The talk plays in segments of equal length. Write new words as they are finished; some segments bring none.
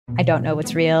I don't know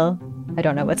what's real. I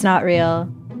don't know what's not real.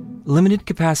 Limited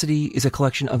Capacity is a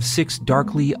collection of 6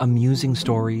 darkly amusing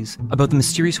stories about the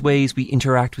mysterious ways we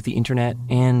interact with the internet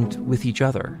and with each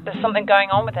other. There's something going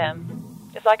on with him.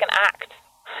 It's like an act.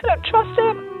 I don't trust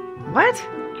him. What?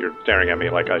 You're staring at me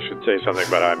like I should say something,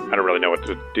 but I don't really know what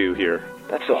to do here.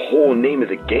 That's the whole name of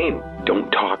the game.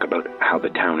 Don't talk about how the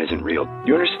town isn't real.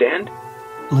 You understand?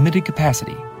 Limited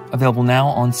Capacity. Available now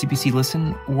on CBC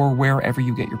Listen or wherever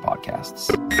you get your podcasts.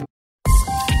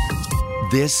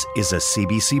 This is a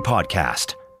CBC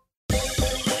podcast.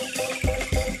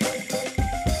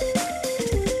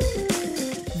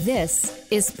 This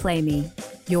is Play Me,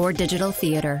 your digital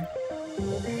theater.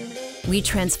 We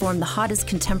transform the hottest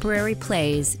contemporary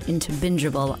plays into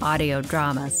bingeable audio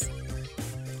dramas.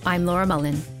 I'm Laura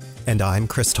Mullen. And I'm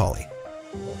Chris Tolley.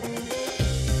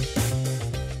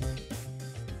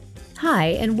 Hi,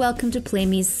 and welcome to Play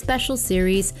Me's special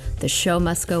series, The Show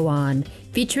Must Go On,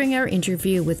 featuring our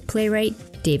interview with playwright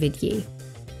David Yee.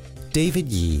 David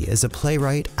Yee is a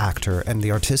playwright, actor, and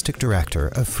the artistic director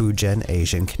of Fujian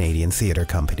Asian Canadian Theatre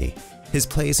Company. His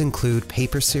plays include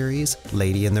Paper Series,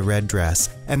 Lady in the Red Dress,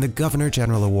 and the Governor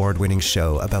General Award-winning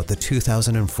show about the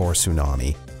 2004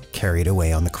 tsunami, Carried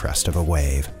Away on the Crest of a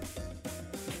Wave.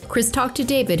 Chris talked to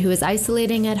David, who is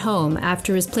isolating at home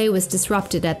after his play was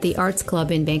disrupted at the Arts Club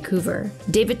in Vancouver.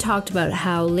 David talked about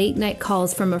how late-night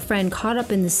calls from a friend caught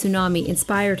up in the tsunami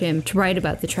inspired him to write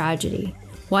about the tragedy,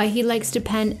 why he likes to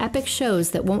pen epic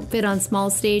shows that won't fit on small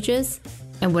stages,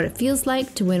 and what it feels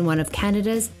like to win one of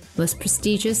Canada's most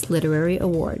prestigious literary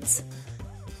awards.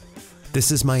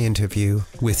 This is my interview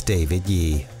with David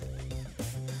Yee.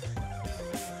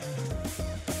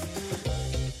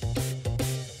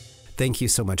 Thank you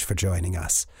so much for joining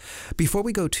us. Before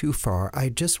we go too far, I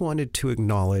just wanted to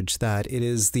acknowledge that it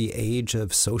is the age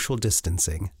of social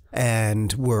distancing,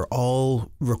 and we're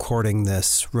all recording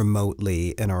this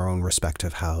remotely in our own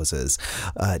respective houses.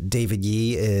 David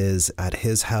Yee is at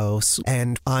his house,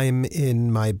 and I'm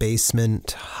in my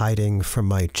basement hiding from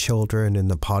my children in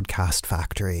the podcast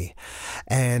factory.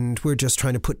 And we're just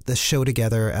trying to put this show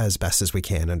together as best as we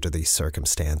can under these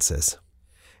circumstances.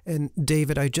 And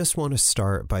David, I just want to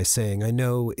start by saying I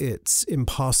know it's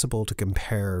impossible to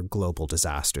compare global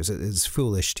disasters. It is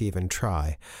foolish to even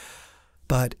try.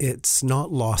 But it's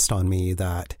not lost on me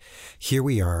that here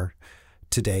we are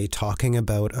today talking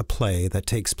about a play that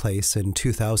takes place in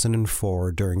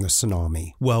 2004 during the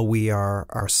tsunami, while we are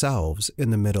ourselves in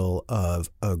the middle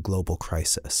of a global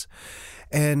crisis.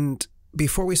 And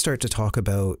before we start to talk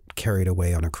about Carried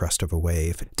Away on a Crest of a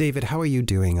Wave, David, how are you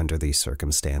doing under these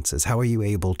circumstances? How are you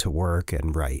able to work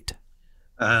and write?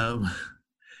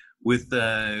 With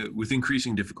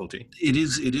increasing difficulty. It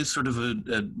is sort of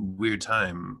a weird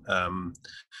time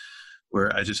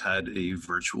where I just had a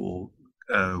virtual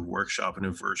workshop and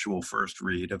a virtual first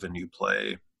read of a new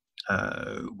play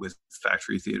with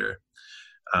Factory Theatre,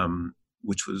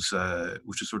 which was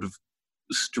sort of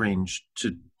strange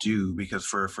to do, because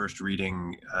for a first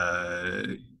reading,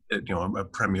 a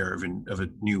premiere of a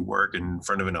new work in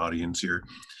front of an audience, you're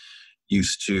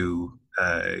used to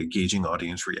gauging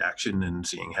audience reaction and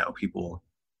seeing how people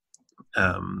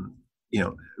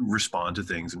respond to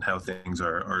things and how things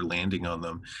are landing on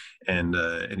them, and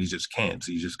you just can't.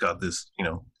 So you just got this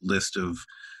list of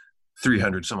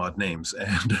 300 some odd names,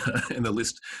 and the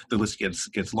list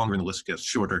gets longer and the list gets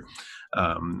shorter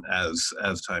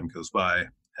as time goes by,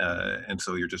 and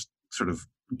so you're just sort of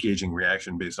gauging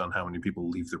reaction based on how many people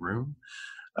leave the room.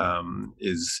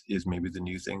 Is maybe the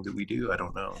new thing that we do. I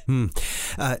don't know.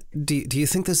 Do you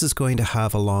think this is going to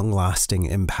have a long-lasting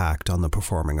impact on the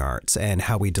performing arts and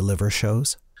how we deliver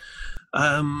shows?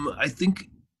 I think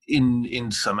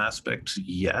in some aspects,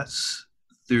 yes.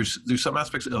 There's some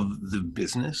aspects of the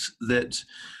business that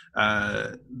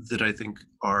I think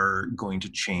are going to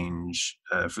change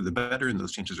for the better, and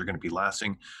those changes are going to be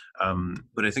lasting.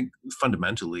 But I think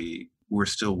fundamentally, we're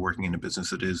still working in a business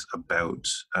that is about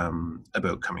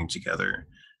coming together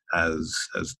as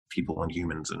people and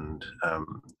humans, and I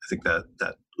think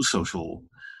that social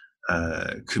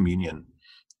communion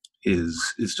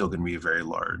is still going to be a very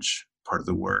large part of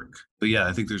the work. But yeah,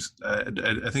 I think there's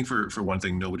I think for one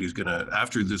thing, nobody's gonna,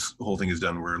 after this whole thing is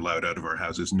done, we're allowed out of our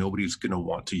houses, nobody's gonna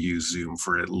want to use Zoom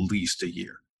for at least a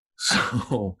year.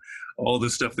 So all the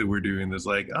stuff that we're doing is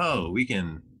like, oh, we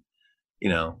can,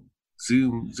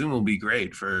 Zoom will be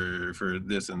great for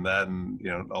this and that, and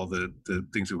all the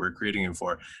things that we're creating it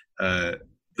for.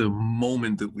 The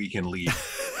moment that we can leave,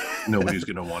 nobody's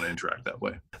going to want to interact that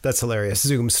way. That's hilarious.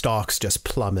 Zoom stocks just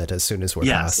plummet as soon as we're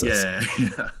past this.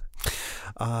 Yeah.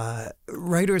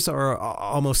 Writers are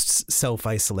almost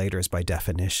self-isolators by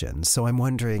definition. So I'm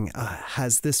wondering,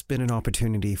 has this been an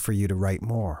opportunity for you to write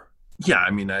more? Yeah,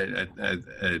 I mean,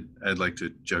 I'd like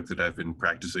to joke that I've been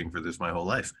practicing for this my whole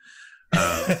life.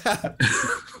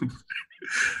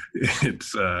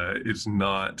 It's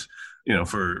not,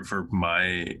 for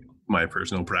my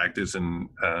personal practice, and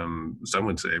some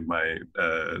would say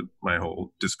my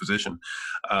whole disposition.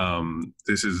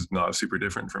 This is not super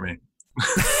different for me.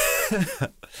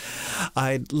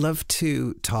 I'd love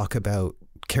to talk about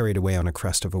Carried Away on a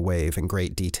Crest of a Wave in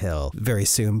great detail very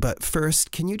soon. But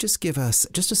first, can you just give us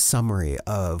just a summary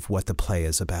of what the play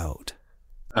is about?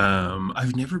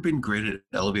 I've never been great at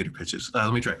elevator pitches.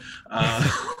 Let me try.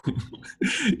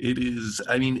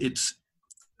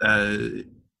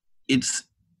 It's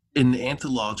an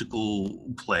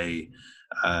anthological play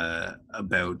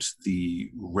about the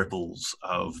ripples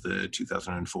of the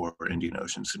 2004 Indian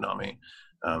Ocean tsunami,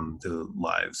 the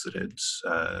lives that it's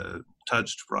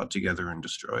touched, brought together, and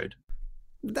destroyed.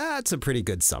 That's a pretty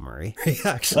good summary,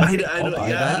 actually. I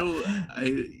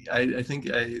think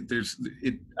I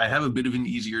have a bit of an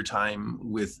easier time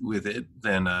with it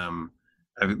than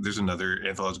there's another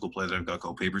anthological play that I've got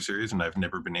called Paper Series, and I've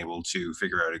never been able to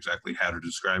figure out exactly how to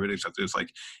describe it, except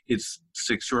it's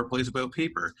 6 short plays about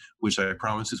paper, which I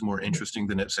promise is more interesting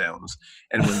than it sounds.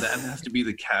 And when that has to be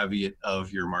the caveat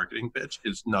of your marketing pitch,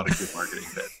 it's not a good marketing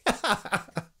pitch.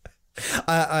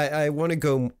 I want to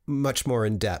go much more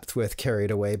in depth with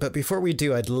Carried Away, but before we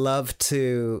do, I'd love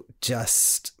to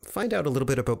just find out a little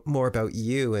bit more about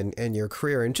you and your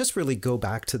career, and just really go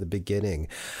back to the beginning.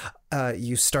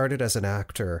 You started as an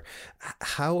actor.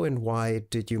 How and why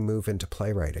did you move into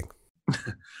playwriting?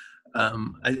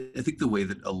 I think the way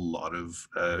that a lot of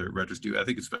writers do, I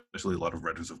think especially a lot of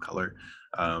writers of color,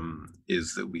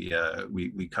 is that we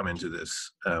come into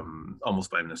this almost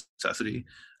by necessity.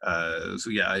 I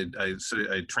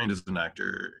trained as an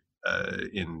actor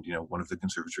in one of the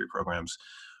conservatory programs,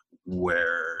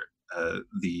 where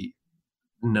the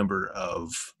number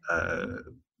of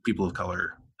people of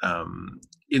color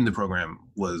in the program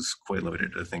was quite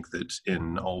limited. I think that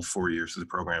in all 4 years of the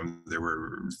program, there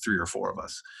were 3 or 4 of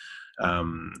us.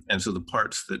 And so the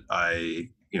parts that I,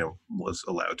 was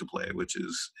allowed to play, which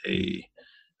is a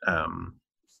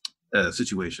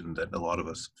situation that a lot of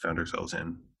us found ourselves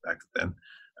in back then,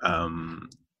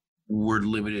 were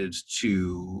limited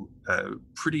to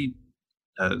pretty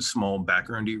small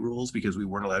backgroundy roles, because we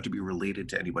weren't allowed to be related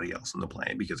to anybody else in the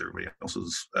play, because everybody else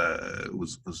was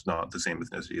not the same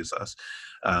ethnicity as us.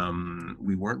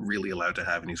 We weren't really allowed to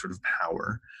have any sort of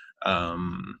power,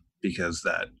 because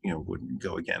that would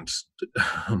go against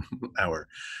our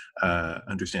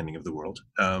understanding of the world.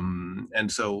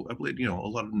 And so I played a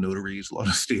lot of notaries, a lot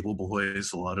of stable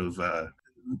boys, a lot of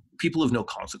people of no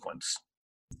consequence.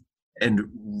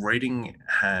 And writing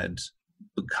had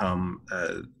become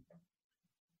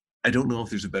I don't know if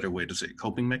there's a better way to say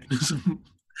coping mechanism,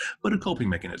 but a coping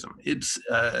mechanism. It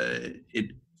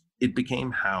became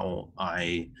how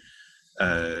I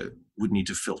would need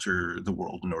to filter the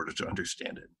world in order to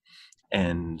understand it.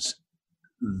 And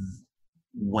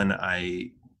when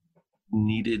I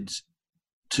needed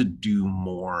to do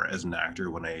more as an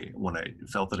actor, when I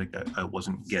felt that I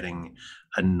wasn't getting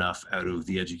enough out of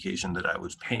the education that I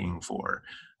was paying for,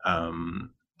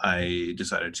 I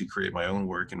decided to create my own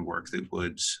work, and work that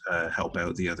would help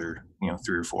out the other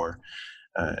 3 or 4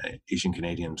 Asian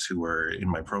Canadians who were in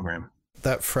my program.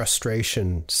 That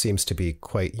frustration seems to be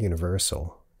quite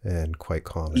universal and quite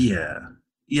common.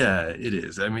 Yeah, it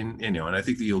is. I mean, and I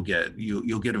think that you'll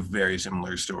get a very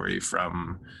similar story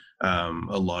from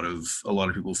a lot of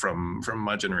people from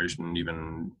my generation, and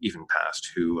even past,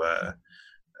 who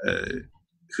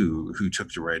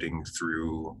took to writing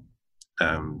through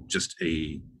just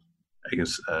a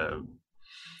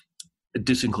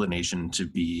disinclination to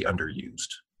be underused.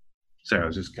 Sorry, I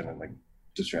was just kind of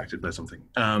distracted by something.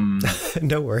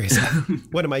 No worries.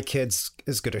 One of my kids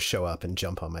is going to show up and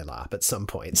jump on my lap at some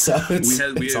point. So we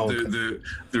had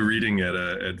the reading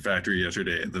at Factory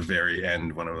yesterday. At the very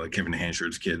end, one of Kevin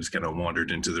Hanshard's kids kind of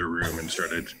wandered into the room and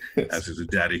started asking,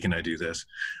 "Daddy, can I do this?"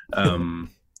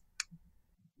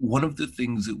 One of the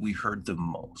things that we heard the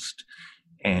most,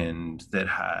 and that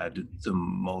had the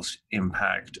most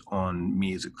impact on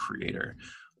me as a creator,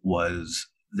 was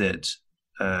that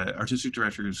artistic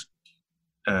directors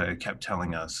kept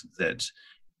telling us that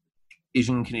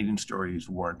Asian Canadian stories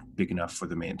weren't big enough for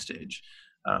the main stage,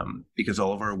 because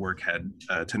all of our work had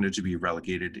tended to be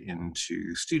relegated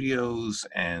into studios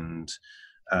and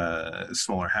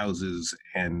smaller houses,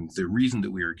 and the reason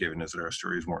that we were given is that our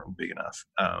stories weren't big enough.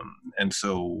 And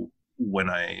so when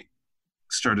I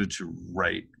started to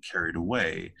write Carried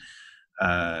Away,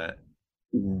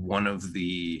 one of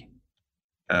the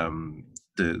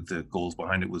goals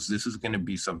behind it was, this is going to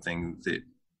be something that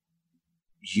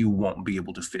you won't be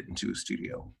able to fit into a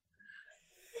studio.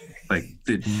 Like,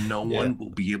 that no one will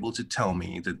be able to tell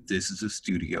me that this is a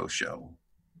studio show.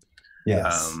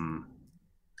 Yes.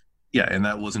 And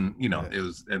that wasn't, it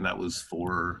was, and that was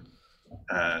for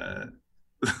that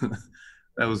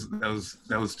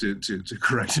was to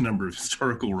correct a number of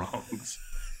historical wrongs.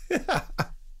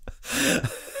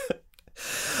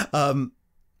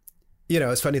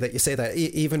 It's funny that you say that.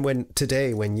 Even when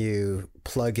you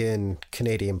plug in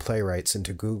Canadian playwrights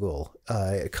into Google,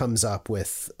 it comes up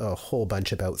with a whole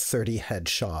bunch, about 30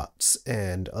 headshots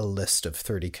and a list of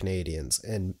 30 Canadians,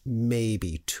 and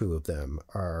maybe 2 of them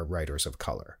are writers of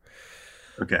color.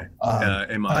 Okay.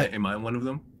 Am I one of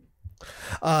them?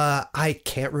 I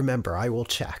can't remember. I will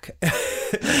check.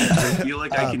 I feel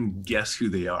like I can guess who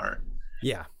they are.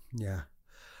 Yeah.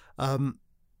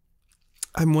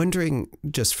 I'm wondering,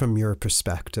 just from your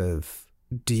perspective,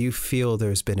 do you feel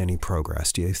there's been any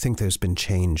progress? Do you think there's been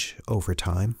change over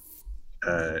time?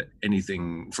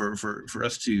 Anything for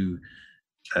us to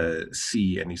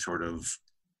see any sort of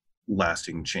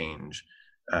lasting change,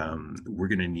 we're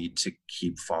going to need to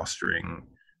keep fostering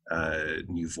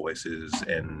new voices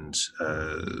and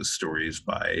stories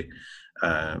by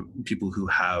people who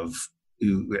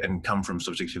come from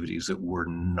subjectivities that we're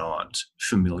not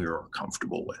familiar or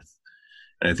comfortable with.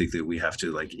 And I think that we have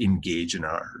to engage in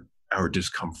our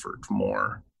discomfort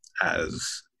more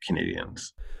as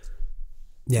Canadians.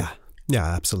 Yeah,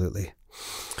 absolutely.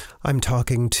 I'm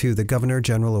talking to the Governor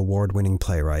General Award-winning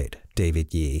playwright,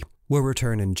 David Yee. We'll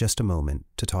return in just a moment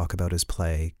to talk about his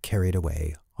play, Carried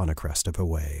Away on a Crest of a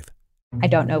Wave. I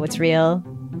don't know what's real.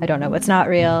 I don't know what's not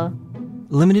real.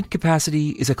 Limited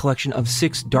Capacity is a collection of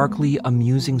 6 darkly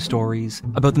amusing stories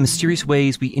about the mysterious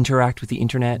ways we interact with the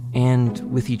internet and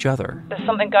with each other. There's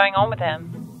something going on with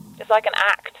him. It's like an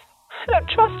act. I don't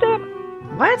trust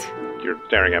him. What? You're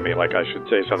staring at me like I should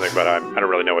say something, but I don't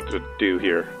really know what to do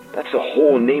here. That's the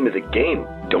whole name of the game.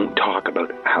 Don't talk about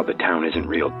how the town isn't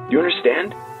real. You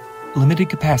understand? Limited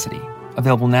Capacity,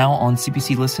 available now on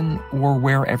CBC Listen or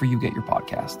wherever you get your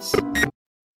podcasts.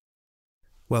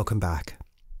 Welcome back.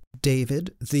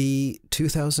 David, the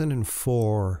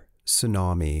 2004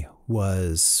 tsunami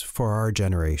was, for our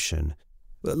generation,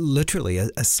 literally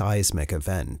a seismic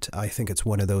event. I think it's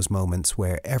one of those moments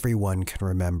where everyone can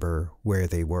remember where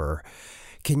they were.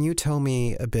 Can you tell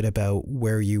me a bit about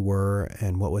where you were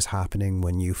and what was happening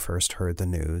when you first heard the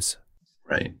news?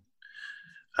 Right.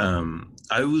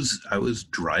 I was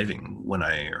driving when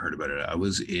I heard about it. I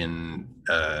was in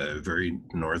very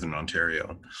northern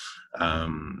Ontario.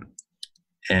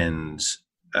 And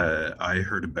I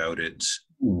heard about it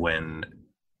when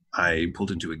I pulled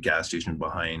into a gas station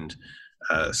behind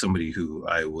somebody who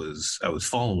I was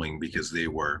following, because they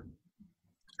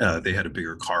had a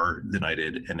bigger car than I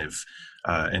did, and if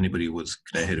anybody was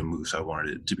going to hit a moose, I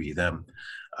wanted it to be them.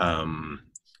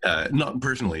 Not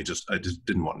personally, I just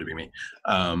didn't want it to be me.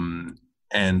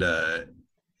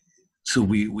 So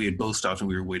we had both stopped, and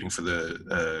we were waiting for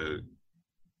the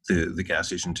gas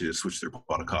station to switch their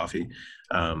pot of coffee,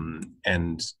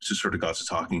 and just sort of got to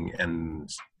talking, and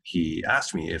he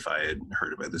asked me if I had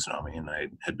heard about the tsunami, and I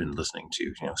had been listening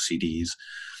to CDs,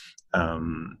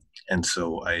 and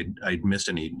so I'd missed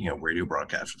any radio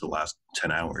broadcast for the last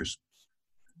 10 hours,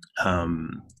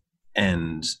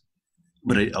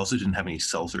 but I also didn't have any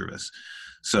cell service,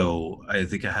 so I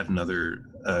think I had another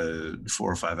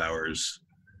 4 or 5 hours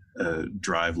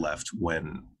drive left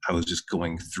when I was just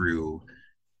going through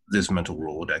this mental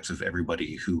Rolodex of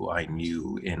everybody who I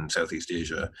knew in Southeast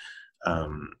Asia,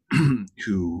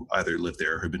 who either lived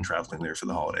there or had been traveling there for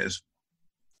the holidays,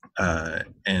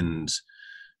 and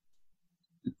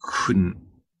couldn't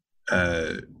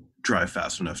drive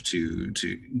fast enough to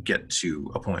get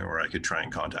to a point where I could try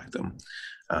and contact them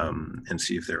and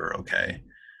see if they were okay.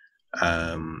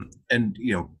 And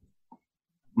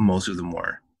most of them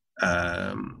were.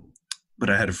 But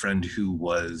I had a friend who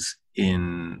was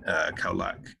in Khao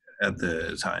Lak at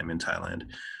the time in Thailand,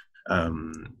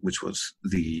 which was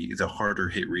the harder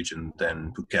hit region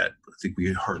than Phuket. I think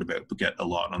we heard about Phuket a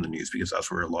lot on the news because that's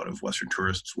where a lot of Western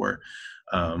tourists were.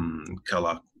 Khao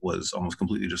Lak was almost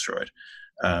completely destroyed.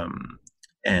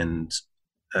 And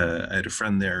I had a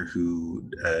friend there who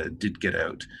did get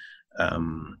out,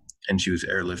 and she was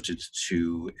airlifted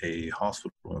to a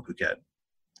hospital in Phuket.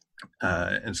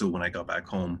 And so when I got back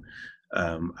home,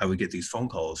 I would get these phone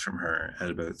calls from her at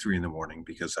about 3 a.m,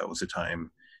 because that was the time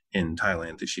in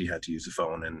Thailand that she had to use the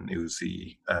phone, and it was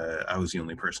I was the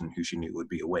only person who she knew would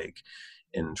be awake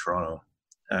in Toronto.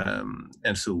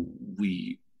 and so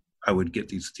I would get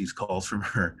these calls from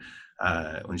her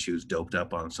when she was doped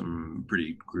up on some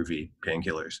pretty groovy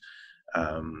painkillers,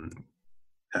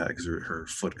 because her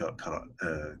foot got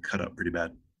cut up pretty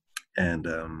bad, and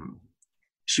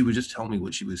she would just tell me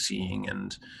what she was seeing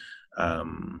and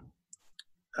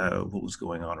what was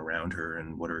going on around her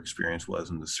and what her experience was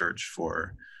in the search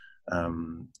for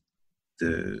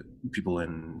the people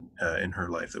in her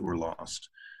life that were lost.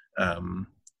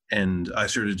 And I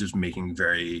started just making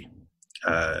very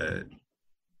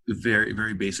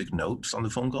basic notes on the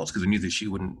phone calls because I knew that she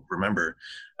wouldn't remember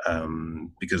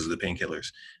because of the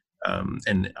painkillers.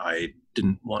 And I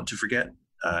didn't want to forget.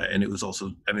 And it was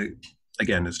also, I mean,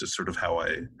 again, it's just sort of how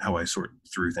I sort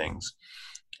through things,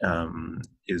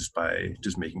 is by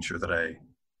just making sure that I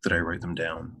write them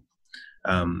down.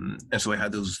 And so I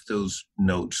had those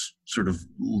notes sort of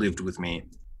lived with me.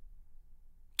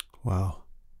 Wow.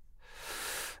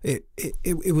 It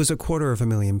was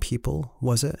 250,000 people,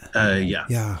 was it?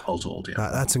 Yeah. All told,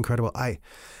 yeah. That's incredible. I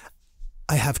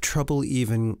have trouble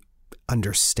even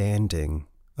understanding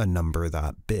a number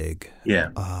that big. Yeah.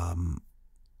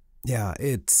 Yeah,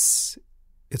 it's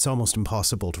almost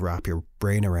impossible to wrap your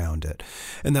brain around it.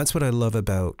 And that's what I love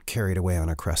about Carried Away on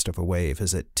a Crest of a Wave,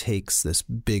 is it takes this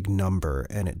big number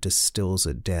and it distills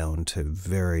it down to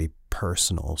very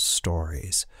personal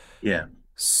stories. Yeah.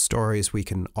 Stories we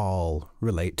can all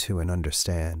relate to and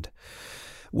understand.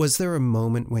 Was there a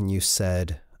moment when you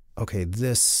said, okay,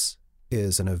 this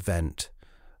is an event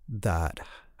that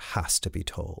has to be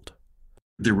told?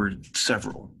 There were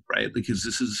several, right? Because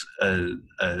this is a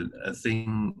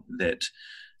thing that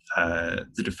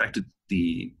affected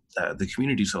the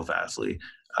community so vastly.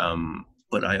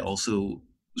 But I also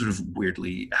sort of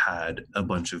weirdly had a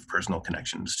bunch of personal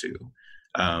connections to.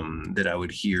 That I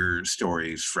would hear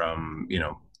stories from,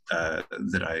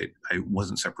 that I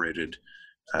wasn't separated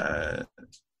by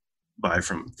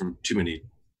from too many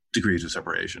degrees of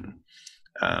separation.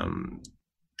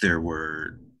 There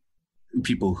were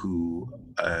people who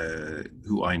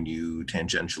I knew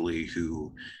tangentially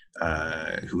who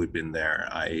had been there.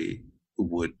 I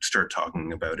would start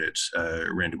talking about it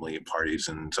randomly at parties,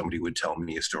 and somebody would tell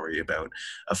me a story about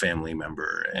a family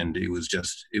member, and it was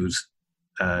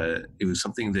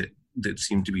something that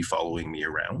seemed to be following me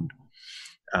around.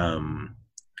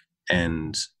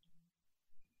 And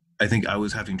I think I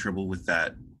was having trouble with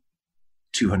that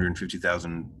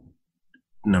 250,000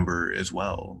 number as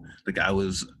well. Like I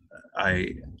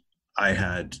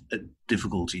had a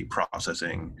difficulty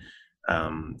processing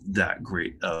that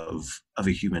great of a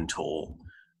human toll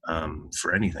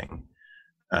for anything.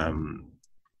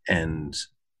 And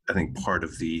I think part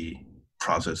of the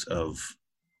process of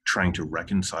trying to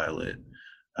reconcile it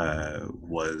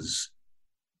was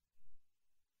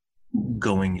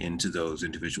going into those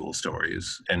individual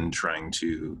stories and trying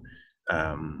to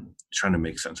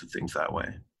make sense of things that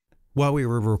way. While we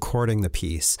were recording the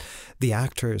piece, the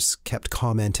actors kept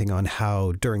commenting on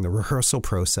how during the rehearsal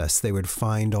process they would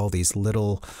find all these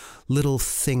little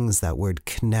things that would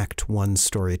connect one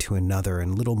story to another,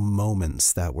 and little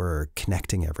moments that were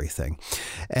connecting everything.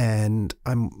 And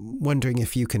I'm wondering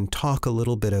if you can talk a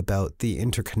little bit about the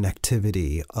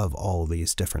interconnectivity of all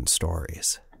these different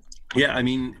stories. Yeah, I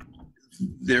mean,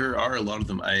 there are a lot of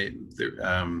them.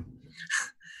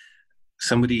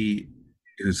 Somebody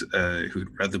who'd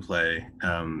read the play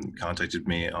contacted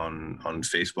me on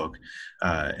Facebook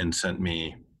and sent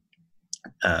me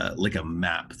like a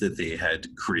map that they had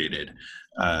created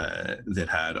that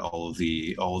had all of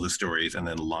the stories and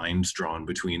then lines drawn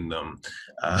between them.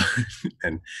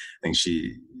 And I think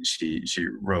she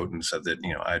wrote and said that,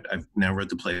 I've now read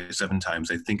the play 7 times.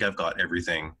 I think I've got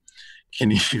everything. Can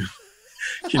you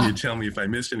tell me if I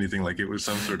missed anything? Like it was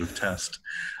some sort of test.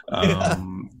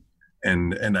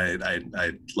 And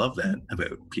I love that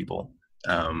about people.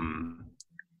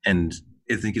 And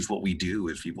I think it's what we do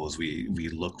as people is we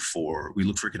look for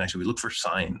connection. We look for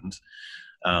signs.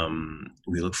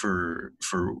 We look for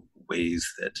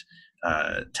ways that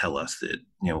tell us that,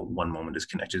 one moment is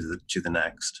connected to the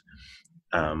next.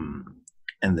 And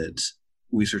that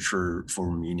we search for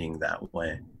meaning that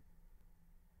way.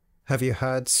 Have you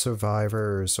had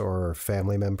survivors or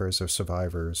family members of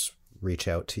survivors reach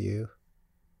out to you?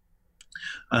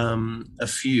 A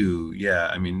few, yeah.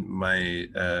 I mean, my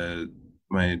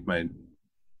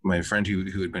friend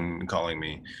who had been calling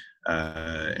me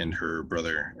and her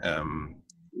brother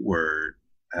were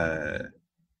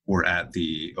at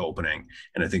the opening,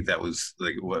 and I think that was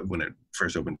like when it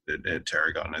first opened at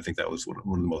Tarragon. I think that was one of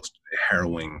the most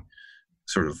harrowing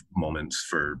sort of moments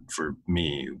for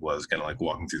me, was kind of like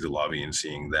walking through the lobby and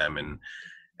seeing them and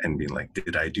being like,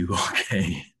 did I do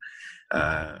okay?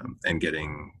 and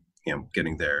getting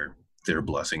their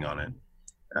blessing on it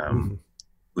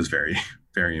was very,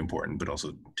 very important, but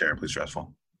also terribly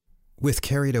stressful. With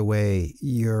Carried Away,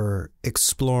 you're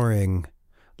exploring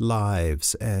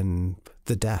lives and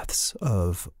the deaths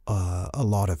of a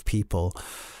lot of people.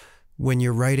 When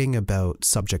you're writing about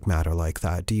subject matter like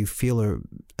that, do you feel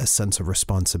a sense of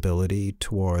responsibility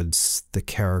towards the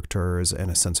characters and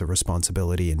a sense of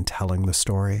responsibility in telling the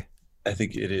story? I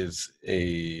think it is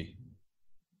it's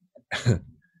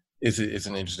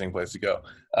an interesting place to go.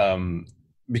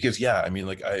 Because yeah, I mean,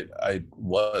 like I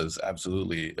was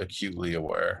absolutely acutely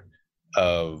aware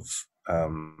of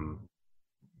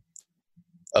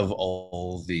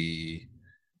all the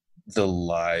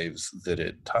lives that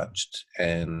it touched,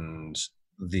 and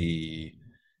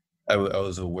I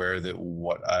was aware that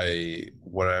what I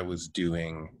was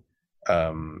doing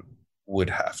would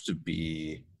have to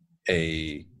be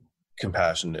a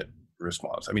compassionate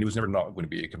response. I mean, it was never not going to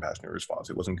be a compassionate response.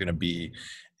 It wasn't going to be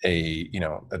a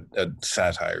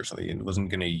satire or something. It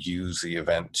wasn't going to use the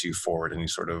event to forward any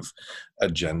sort of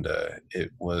agenda.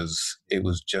 It was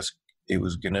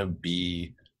going to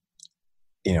be,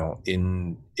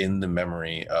 in the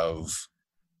memory of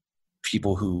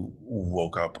people who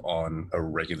woke up on a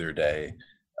regular day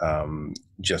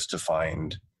just to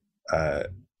find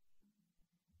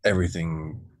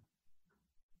everything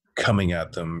coming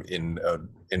at them in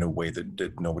a way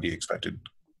that nobody expected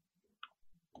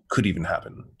could even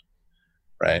happen,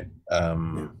 right?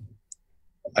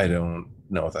 I don't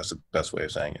know if that's the best way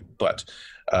of saying it, but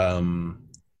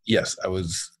yes, I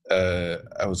was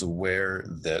aware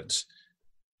that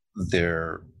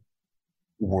there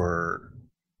were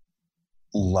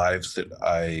lives that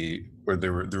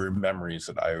there were memories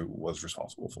that I was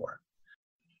responsible for.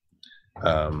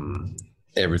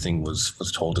 Everything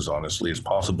was told as honestly as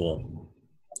possible,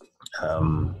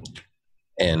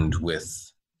 and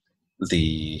with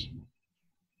the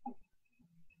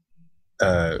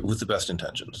best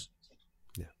intentions.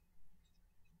 Yeah.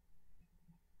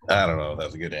 I don't know if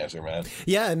that's a good answer, man.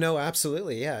 Yeah, no,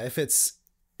 absolutely. Yeah, if it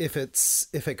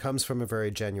comes from a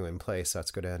very genuine place,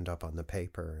 that's going to end up on the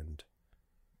paper, and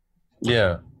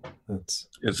yeah, and that's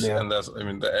I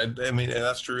mean and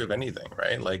that's true of anything,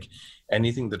 right? Like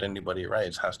anything that anybody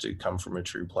writes has to come from a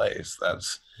true place.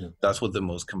 That's what the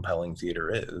most compelling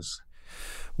theater is.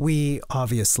 We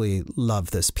obviously love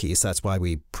this piece. That's why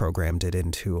we programmed it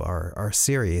into our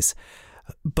series.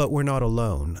 But we're not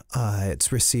alone.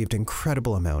 It's received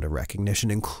incredible amount of recognition,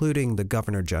 including the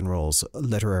Governor General's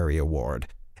Literary Award.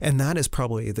 And that is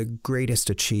probably the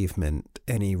greatest achievement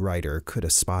any writer could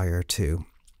aspire to.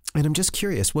 And I'm just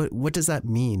curious, what does that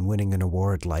mean, winning an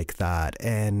award like that?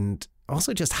 And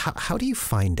also just how do you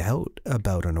find out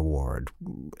about an award?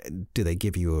 Do they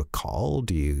give you a call?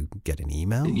 Do you get an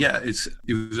email? Yeah,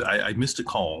 I missed a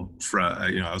call from,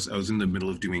 I was in the middle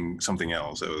of doing something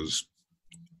else. I was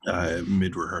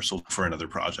mid rehearsal for another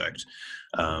project.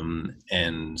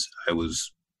 And I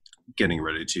was getting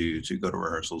ready to go to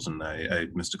rehearsals, and I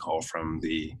missed a call from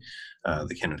the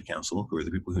Canada Council, who are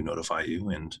the people who notify you,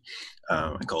 and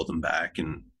I called them back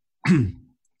and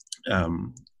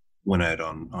went out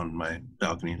on my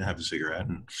balcony to have a cigarette,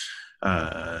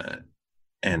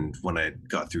 and when I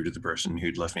got through to the person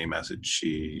who'd left me a message,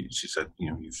 she said,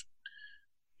 you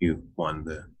won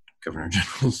the Governor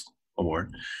General's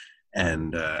Award,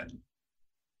 and I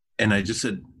just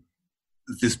said,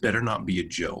 this better not be a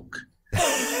joke.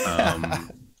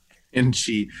 And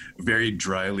she very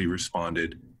dryly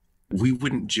responded, we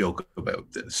wouldn't joke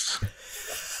about this.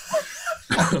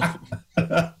 I'm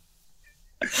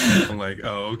like,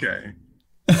 oh, okay.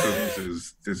 So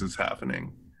this is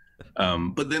happening.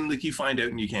 But then like you find out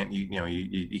and you can't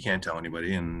tell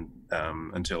anybody and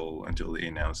until they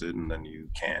announce it, and then you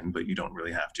can, but you don't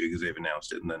really have to because they've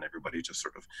announced it, and then everybody just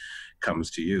sort of comes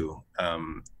to you.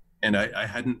 And I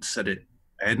hadn't said it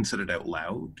out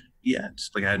loud yet.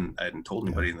 Like I hadn't told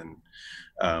anybody. And then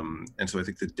and so I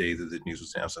think the day that the news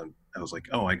was announced, I was like,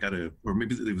 oh, or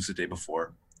maybe it was the day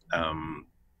before. I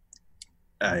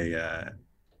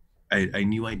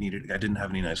knew I didn't have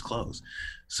any nice clothes.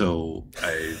 So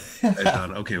I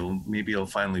thought, okay, well, maybe I'll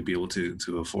finally be able to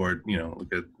afford,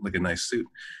 like a nice suit.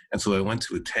 And so I went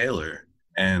to a tailor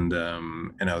and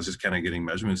I was just kind of getting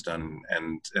measurements done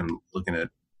and looking at,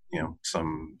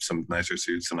 some nicer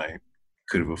suits than I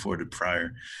could have afforded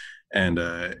prior. And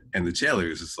the tailor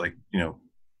is just like,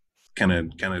 kind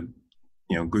of,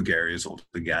 gregarious old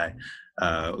guy.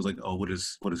 I was like, oh, what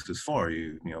is this for? Are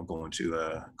you, going to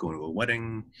a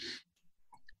wedding?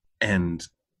 And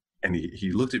And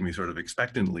he looked at me sort of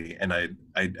expectantly, and I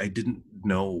didn't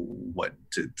know what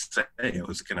to say. I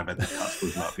was kind of at the cusp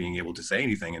of not being able to say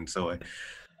anything, and so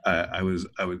I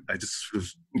just sort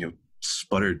of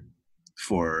sputtered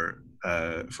for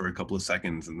a couple of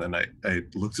seconds, and then I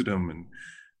looked at him, and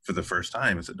for the first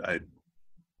time I said,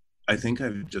 I think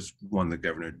I've just won the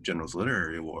Governor General's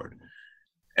Literary Award.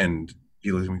 And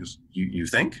he looked at me and goes, you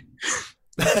think?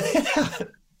 I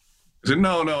said,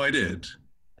 no, I did.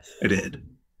 And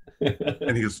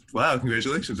he goes, wow,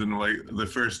 congratulations. And like the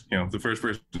first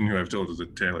person who I've told is a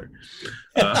tailor.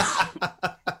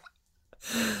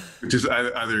 Which is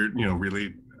either,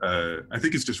 really, I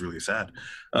think it's just really sad.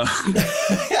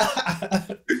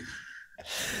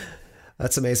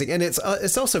 That's amazing. And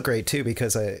it's also great too,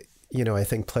 because I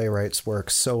think playwrights work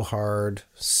so hard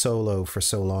solo for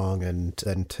so long, and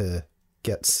to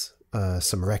get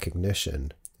some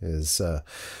recognition is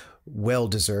well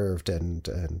deserved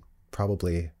and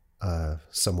probably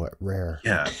somewhat rare.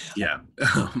 Yeah.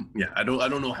 I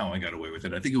don't know how I got away with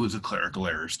it. I think it was a clerical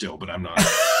error still, but I'm not.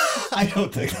 I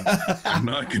don't think. I'm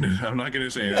not gonna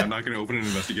say. I'm not gonna open an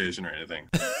investigation or anything.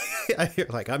 You're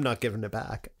like, I'm not giving it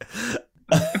back.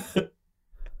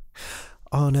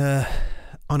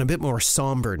 On a bit more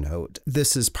somber note,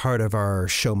 this is part of our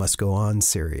Show Must Go On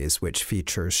series, which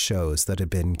features shows that have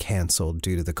been canceled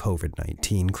due to the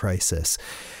COVID-19 crisis.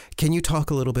 Can you talk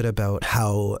a little bit about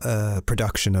how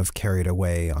production of Carried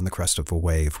Away on the Crest of a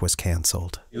Wave was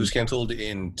canceled? It was canceled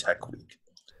in Tech Week.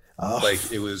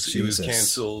 It was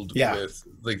canceled with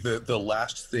like the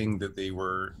last thing that they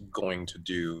were going to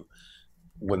do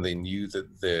when they knew that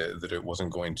it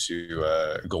wasn't going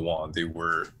to go on.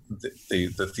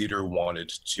 The theater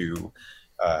wanted to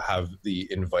have the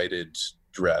invited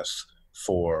dress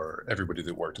for everybody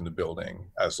that worked in the building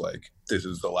as like, this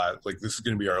is going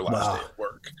to be our last day of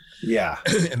work. Yeah.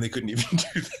 And they couldn't even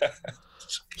do that.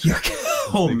 They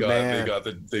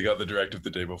got the directive the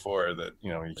day before that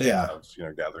you can't have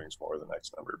gatherings more than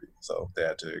X number of people, so they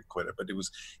had to quit it. But it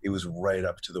was right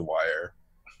up to the wire.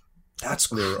 That's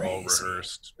they were all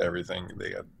rehearsed, everything.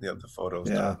 They had the photos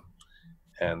done,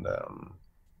 and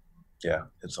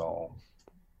it's all.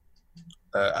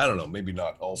 I don't know, maybe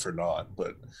not all for naught,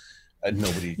 but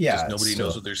nobody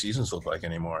knows what their seasons look like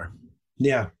anymore.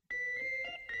 Yeah.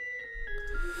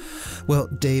 Well,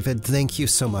 David, thank you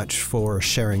so much for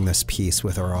sharing this piece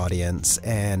with our audience,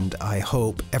 and I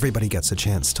hope everybody gets a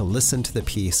chance to listen to the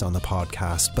piece on the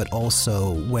podcast, but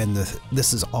also when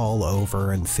this is all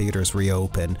over and theaters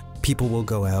reopen, people will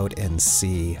go out and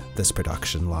see this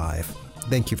production live.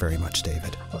 Thank you very much,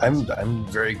 David. I'm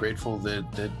very grateful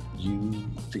that you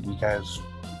guys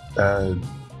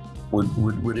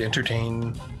would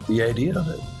entertain the idea of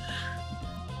it.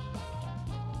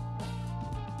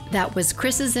 That was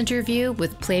Chris's interview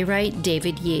with playwright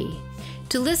David Yee.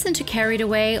 To listen to Carried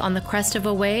Away on the Crest of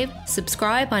a Wave,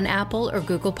 subscribe on Apple or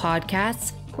Google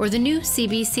Podcasts or the new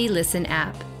CBC Listen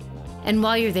app. And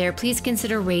while you're there, please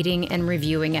consider rating and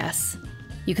reviewing us.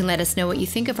 You can let us know what you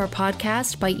think of our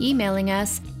podcast by emailing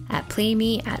us at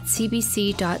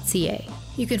playme@cbc.ca.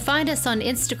 You can find us on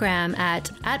Instagram at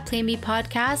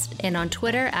 @playmepodcast and on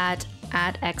Twitter at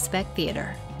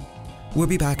 @expecttheater. We'll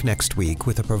be back next week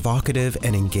with a provocative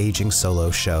and engaging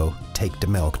solo show, Take the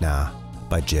Milk Na,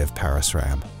 by Jiv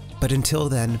Parasram. But until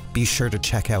then, be sure to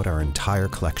check out our entire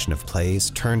collection of plays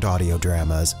turned audio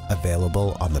dramas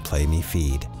available on the Play Me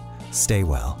feed. Stay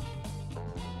well.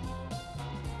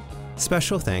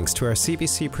 Special thanks to our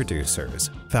CBC producers,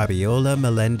 Fabiola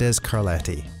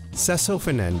Melendez-Carletti, Cecil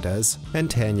Fernandez,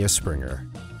 and Tanya Springer.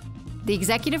 The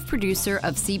executive producer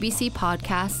of CBC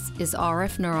Podcasts is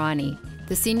Arif Noorani.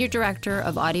 The Senior Director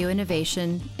of Audio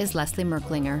Innovation is Leslie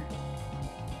Merklinger.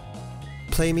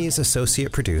 Play Me's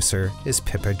associate producer is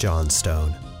Pippa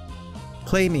Johnstone.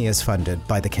 Play Me is funded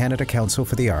by the Canada Council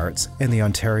for the Arts and the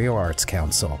Ontario Arts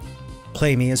Council.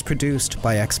 Play Me is produced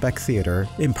by Expect Theatre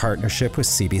in partnership with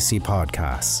CBC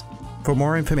Podcasts. For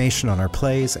more information on our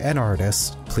plays and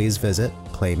artists, please visit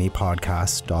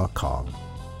playmepodcast.com.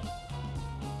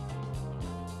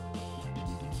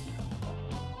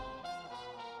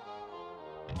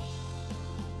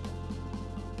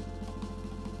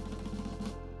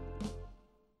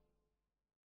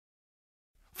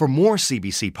 For more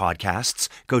CBC podcasts,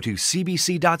 go to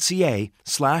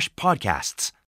cbc.ca/podcasts.